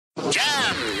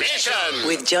Mission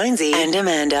with Jonesy and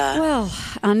Amanda. Well,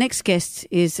 our next guest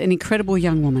is an incredible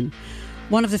young woman,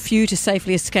 one of the few to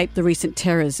safely escape the recent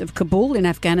terrors of Kabul in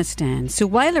Afghanistan.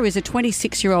 Suwaila is a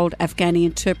 26-year-old Afghani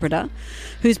interpreter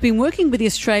who's been working with the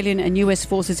Australian and US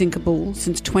forces in Kabul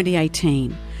since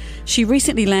 2018. She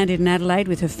recently landed in Adelaide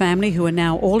with her family, who are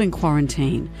now all in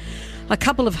quarantine. A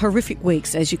couple of horrific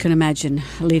weeks, as you can imagine,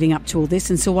 leading up to all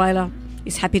this, and Suwaila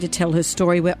is happy to tell her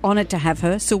story. We're honoured to have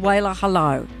her. Suwaila,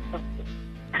 hello.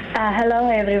 Hello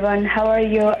everyone, how are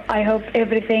you? I hope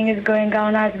everything is going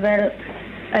on as well.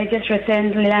 I just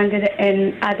recently landed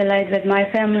in Adelaide with my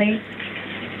family.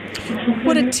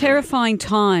 What a terrifying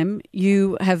time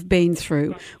you have been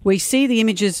through. We see the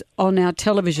images on our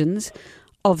televisions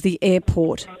of the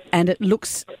airport and it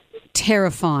looks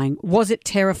terrifying. Was it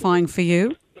terrifying for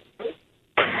you?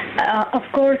 Of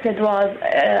course it was.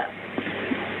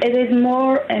 It is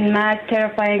more and more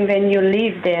terrifying when you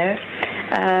live there.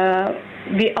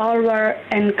 We all were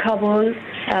in Kabul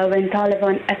when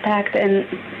Taliban attacked and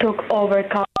took over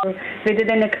Kabul. We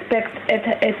didn't expect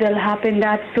it will happen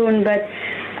that soon, but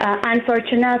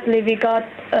unfortunately we got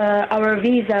our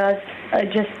visas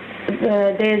just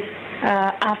days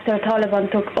after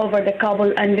Taliban took over the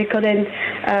Kabul, and we couldn't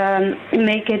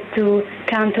make it to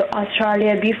come to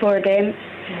Australia before them.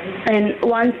 And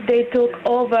once they took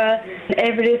over,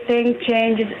 everything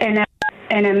changes in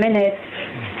a minute.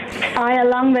 I,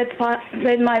 along with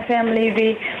my family,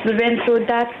 we went through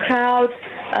that crowd.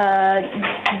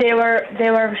 They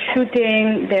were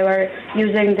shooting. They were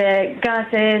using the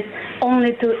gases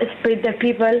only to split the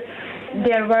people.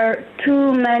 There were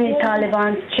too many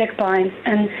Taliban checkpoints,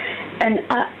 and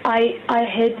I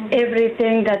hid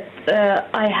everything that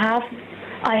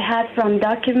I had from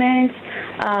documents,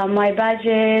 my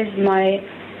badges, my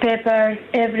papers,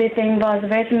 everything was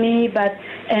with me, but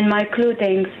in my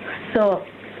clothing. So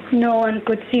no one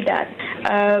could see that.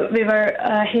 We were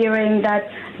hearing that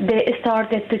they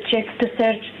started to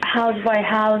search house by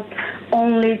house,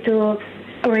 only to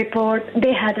report.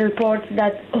 They had reports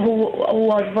that who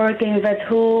was working with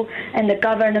who, and the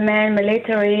government,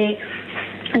 military,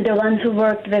 the ones who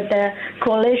worked with the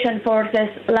coalition forces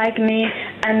like me.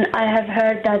 And I have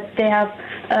heard that they have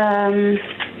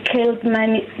killed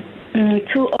many,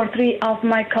 2 or 3 of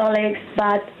my colleagues,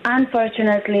 but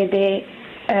unfortunately they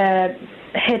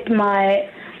hit my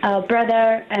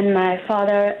brother and my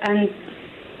father, and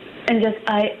just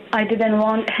I didn't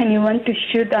want anyone to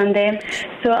shoot on them,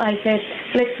 so I said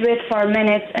let's wait for a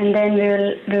minute and then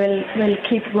we'll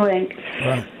keep going.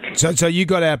 Right. So you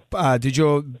got out. Did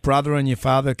your brother and your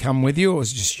father come with you, or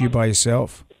was it just you by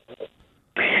yourself?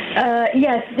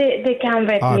 Yes, they came with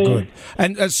me. Oh, good.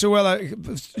 And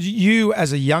Suwaila, you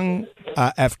as a young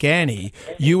Afghani,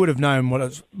 you would have known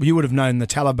the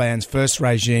Taliban's first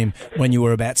regime when you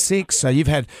were about 6. So you've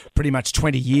had pretty much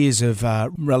 20 years of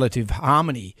relative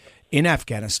harmony in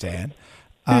Afghanistan.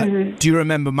 Do you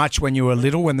remember much when you were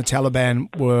little, when the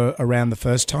Taliban were around the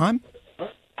first time?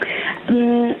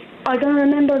 I don't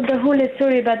remember the whole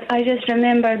story, but I just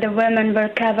remember the women were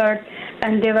covered,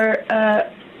 and they were.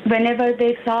 Whenever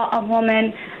they saw a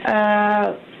woman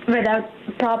without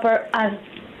proper, as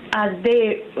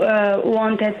they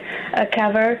wanted a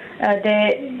cover,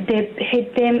 they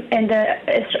hit them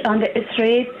on the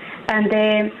street, and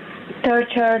they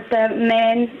tortured the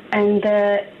men and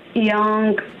the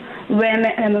young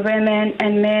women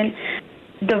and men.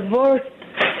 The worst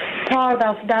part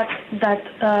of that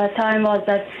time was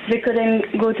that we couldn't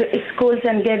go to schools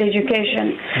and get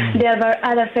education. There were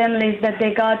other families that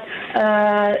they got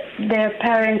their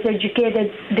parents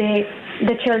educated.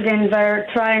 The children were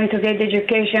trying to get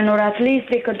education, or at least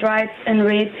they could write and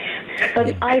read.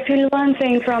 But I feel one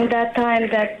thing from that time,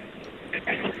 that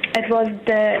it was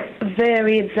the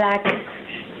very black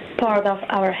part of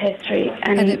our history,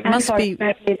 and it must be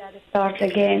that it starts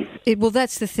again. Well,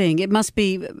 that's the thing. It must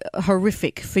be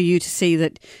horrific for you to see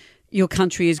that your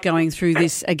country is going through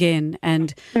this again,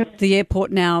 and the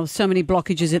airport now, so many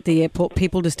blockages at the airport,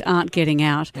 people just aren't getting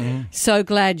out. So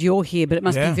glad you're here, but it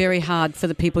must be very hard for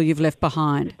the people you've left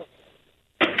behind.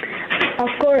 Of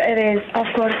course it is. Of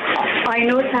course, I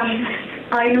know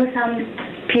some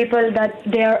people that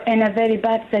they're in a very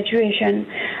bad situation.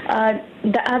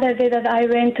 The other day that I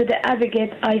went to the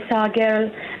Advocate, I saw a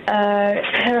girl.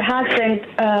 Her husband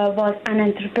was an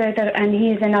interpreter, and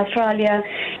he's in Australia.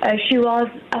 She was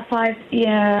a 5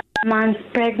 months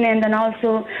pregnant, and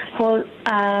also whole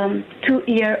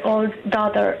 2-year-old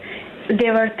daughter.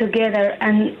 They were together,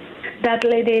 and that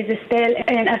lady is still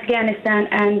in Afghanistan,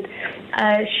 and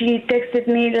she texted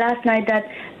me last night that,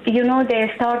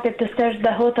 they started to search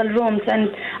the hotel rooms,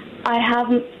 and I have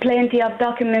plenty of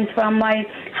documents from my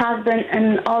husband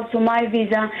and also my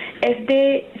visa. If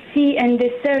they see and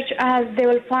they search us, they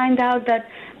will find out that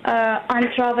I'm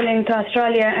traveling to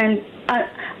Australia, and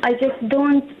I just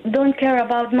don't care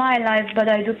about my life, but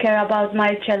I do care about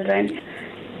my children,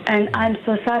 and I'm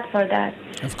so sad for that.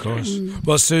 Of course.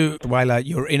 Well, Sue Whaler,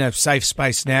 you're in a safe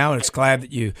space now, and it's glad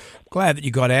that you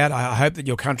got out. I hope that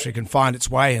your country can find its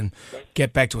way and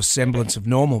get back to a semblance of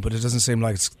normal, but it doesn't seem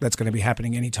like that's going to be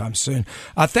happening anytime soon.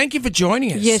 Thank you for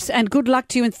joining us. Yes, and good luck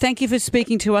to you, and thank you for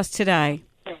speaking to us today.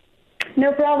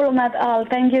 No problem at all.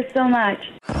 Thank you so much.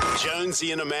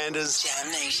 Jonesy and Amanda's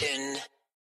Jam Nation.